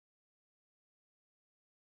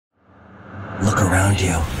Look around you.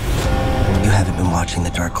 You haven't been watching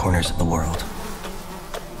the dark corners of the world.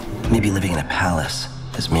 Maybe living in a palace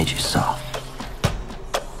has made you soft.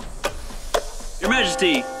 Your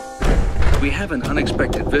Majesty, we have an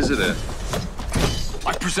unexpected visitor.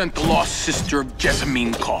 I present the lost sister of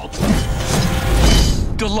Jessamine Caldwin.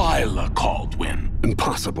 Delilah Caldwin.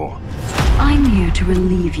 Impossible. I'm here to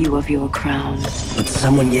relieve you of your crown. But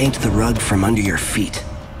someone yanked the rug from under your feet.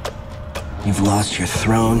 You've lost your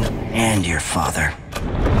throne and your father.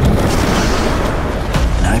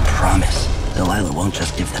 And I promise, Delilah won't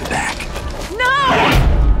just give them back. No!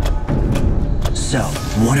 So,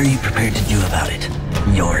 what are you prepared to do about it,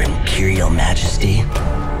 Your Imperial Majesty?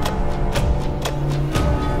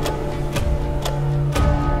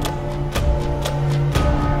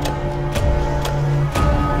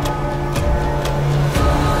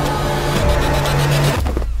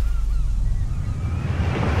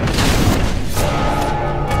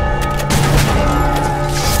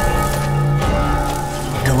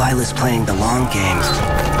 Delilah's playing the long games.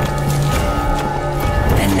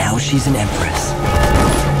 And now she's an empress.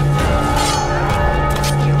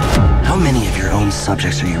 How many of your own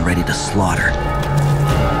subjects are you ready to slaughter?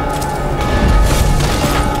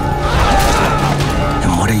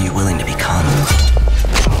 And what are you willing to become?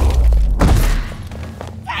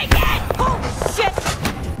 Take it! Oh, shit!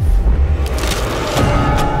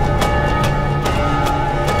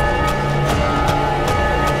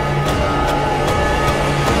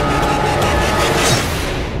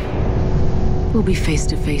 We'll be face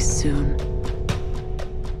to face soon.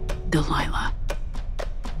 Delilah.